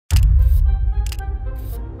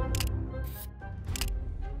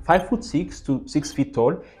5'6" to 6 feet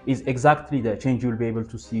tall is exactly the change you'll be able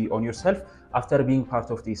to see on yourself after being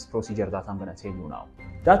part of this procedure that I'm gonna tell you now.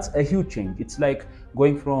 That's a huge change. It's like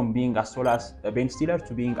going from being as tall as Ben Stiller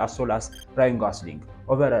to being as tall as Ryan Gosling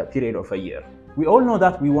over a period of a year. We all know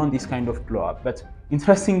that we want this kind of glow up, but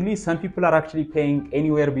interestingly, some people are actually paying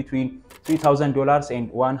anywhere between $3,000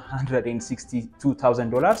 and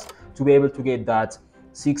 $162,000 to be able to get that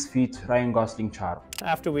 6 feet Ryan Gosling charm.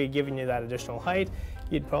 After we'd given you that additional height,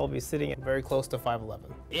 you'd probably be sitting at very close to 5'11".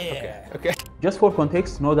 Yeah. Okay. Just for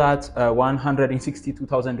context, know that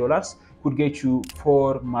 $162,000 could get you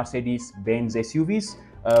 4 Mercedes-Benz SUVs,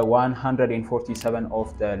 147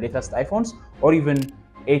 of the latest iPhones, or even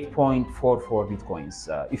 8.44 Bitcoins,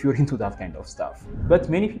 if you're into that kind of stuff. But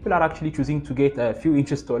many people are actually choosing to get a few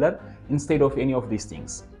inches taller instead of any of these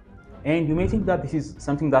things. And you may think that this is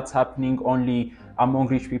something that's happening only among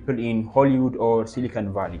rich people in Hollywood or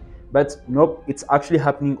Silicon Valley. But nope, it's actually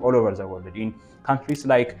happening all over the world, in countries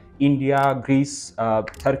like India, Greece,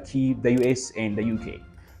 Turkey, the US, and the UK.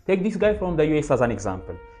 Take this guy from the US as an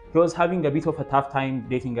example. He was having a bit of a tough time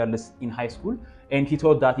dating girls in high school, and he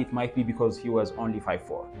thought that it might be because he was only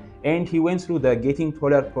 5'4". And he went through the getting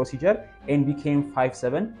taller procedure and became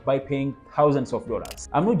 5'7" by paying thousands of dollars.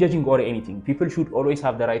 I'm not judging or anything. People should always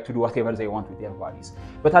have the right to do whatever they want with their bodies.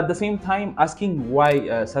 But at the same time, asking why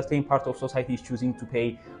a certain part of society is choosing to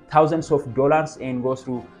pay thousands of dollars and go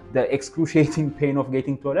through the excruciating pain of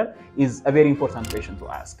getting taller is a very important question to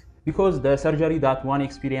ask. Because the surgery that one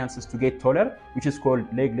experiences to get taller, which is called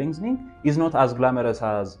leg lengthening, is not as glamorous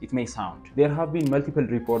as it may sound. There have been multiple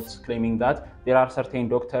reports claiming that there are certain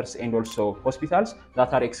doctors and also hospitals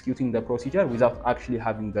that are executing the procedure without actually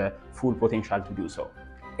having the full potential to do so.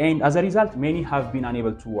 And as a result, many have been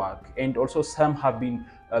unable to walk, and also some have been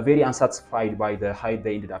very unsatisfied by the height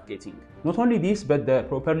they ended up getting. Not only this, but the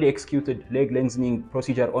properly executed leg lengthening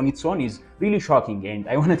procedure on its own is really shocking, and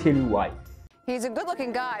I want to tell you why. He's a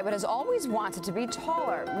good-looking guy, but has always wanted to be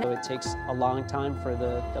taller. It takes a long time for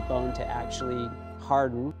the bone to actually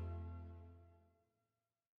harden.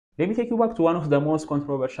 Let me take you back to one of the most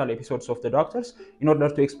controversial episodes of The Doctors in order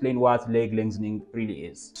to explain what leg lengthening really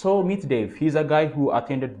is. So meet Dave. He's a guy who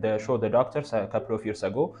attended the show The Doctors a couple of years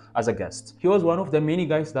ago as a guest. He was one of the many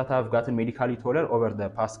guys that have gotten medically taller over the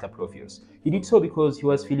past couple of years. He did so because he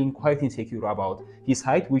was feeling quite insecure about his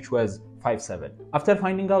height, which was 5'7". After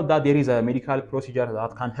finding out that there is a medical procedure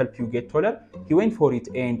that can help you get taller, he went for it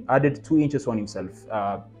and added 2 inches on himself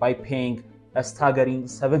by paying a staggering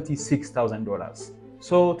 $76,000.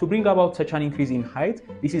 So to bring about such an increase in height,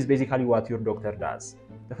 this is basically what your doctor does.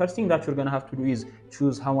 The first thing that you're gonna have to do is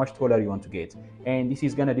choose how much taller you want to get. And this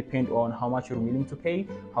is gonna depend on how much you're willing to pay,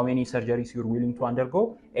 how many surgeries you're willing to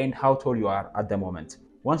undergo, and how tall you are at the moment.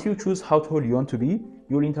 Once you choose how tall you want to be,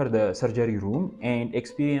 you'll enter the surgery room and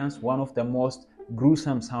experience one of the most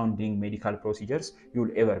gruesome sounding medical procedures you'll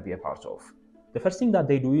ever be a part of. The first thing that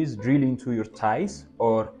they do is drill into your thighs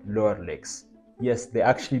or lower legs. Yes, they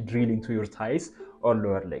actually drill into your thighs or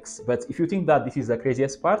lower legs. But if you think that this is the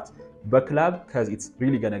craziest part, buckle up, because it's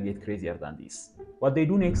really gonna get crazier than this. What they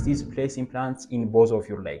do next is place implants in both of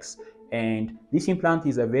your legs. And this implant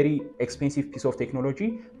is a very expensive piece of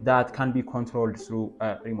technology that can be controlled through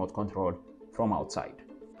a remote control from outside.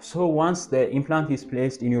 So once the implant is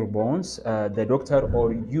placed in your bones, the doctor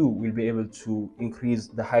or you will be able to increase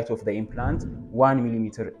the height of the implant 1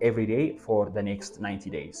 millimeter every day for the next 90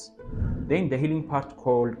 days. Then the healing part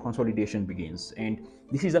called consolidation begins. And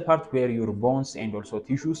this is a part where your bones and also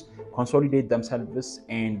tissues consolidate themselves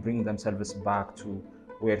and bring themselves back to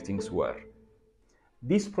where things were.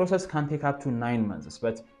 This process can take up to 9 months,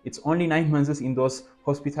 but it's only 9 months in those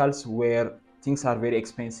hospitals where things are very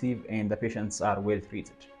expensive and the patients are well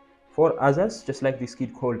treated. For others, just like this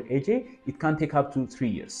kid called AJ, it can take up to 3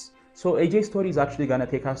 years. So AJ's story is actually gonna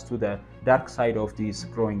take us to the dark side of this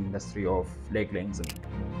growing industry of leg lengthening.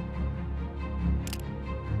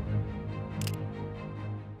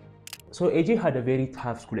 So AJ had a very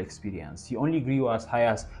tough school experience. He only grew as high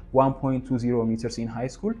as 1.20 meters in high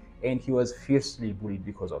school, and he was fiercely bullied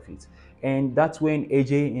because of it. And that's when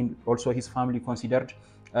AJ and also his family considered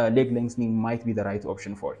leg lengthening might be the right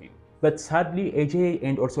option for him. But sadly, AJ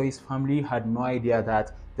and also his family had no idea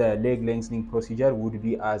that the leg lengthening procedure would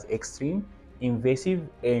be as extreme, invasive,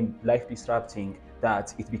 and life-disrupting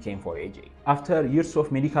that it became for AJ. After years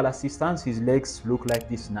of medical assistance, his legs look like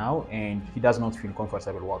this now, and he does not feel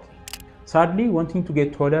comfortable walking. Sadly, wanting to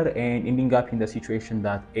get taller and ending up in the situation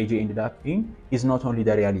that AJ ended up in is not only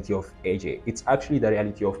the reality of AJ, it's actually the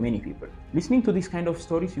reality of many people. Listening to these kind of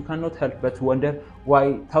stories, you cannot help but wonder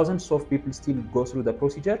why thousands of people still go through the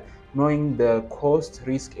procedure, knowing the cost,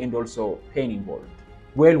 risk, and also pain involved.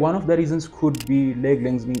 Well, one of the reasons could be leg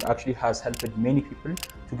lengthening actually has helped many people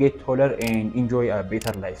to get taller and enjoy a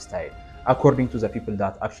better lifestyle, according to the people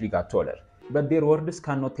that actually got taller. But their words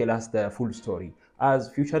cannot tell us the full story. As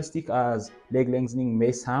futuristic as leg lengthening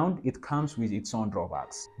may sound, it comes with its own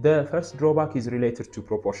drawbacks. The first drawback is related to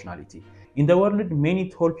proportionality. In the world, many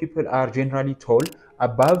tall people are generally tall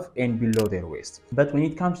above and below their waist. But when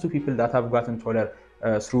it comes to people that have gotten taller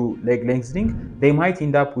through leg lengthening, they might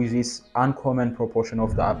end up with this uncommon proportion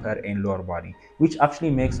of the upper and lower body, which actually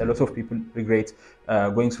makes a lot of people regret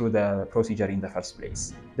going through the procedure in the first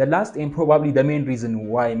place. The last and probably the main reason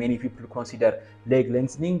why many people consider leg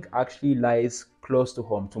lengthening actually lies close to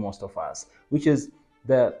home to most of us, which is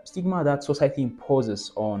the stigma that society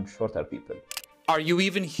imposes on shorter people. Are you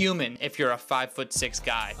even human if you're a 5'6"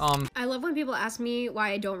 guy? I love when people ask me why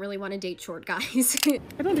I don't really want to date short guys.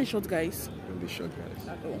 I don't date short guys.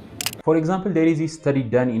 For example, there is a study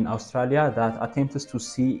done in Australia that attempts to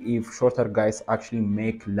see if shorter guys actually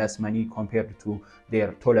make less money compared to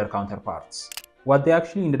their taller counterparts. What they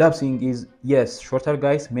actually ended up seeing is, yes, shorter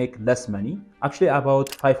guys make less money, actually about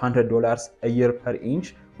 $500 a year per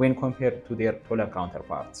inch when compared to their taller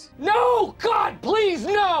counterparts. No! God, please,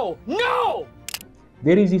 no! No!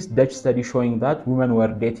 There is this Dutch study showing that women were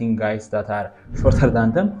dating guys that are shorter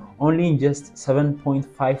than them only in just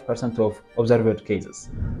 7.5% of observed cases.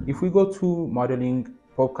 If we go to modeling,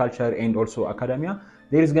 pop culture, and also academia,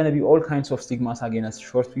 there is going to be all kinds of stigmas against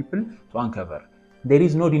short people to uncover. There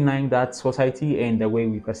is no denying that society and the way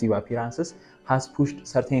we perceive appearances has pushed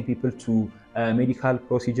certain people to a medical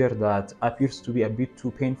procedure that appears to be a bit too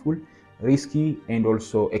painful, risky, and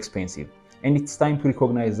also expensive. And it's time to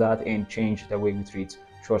recognize that and change the way we treat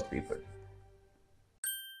short people.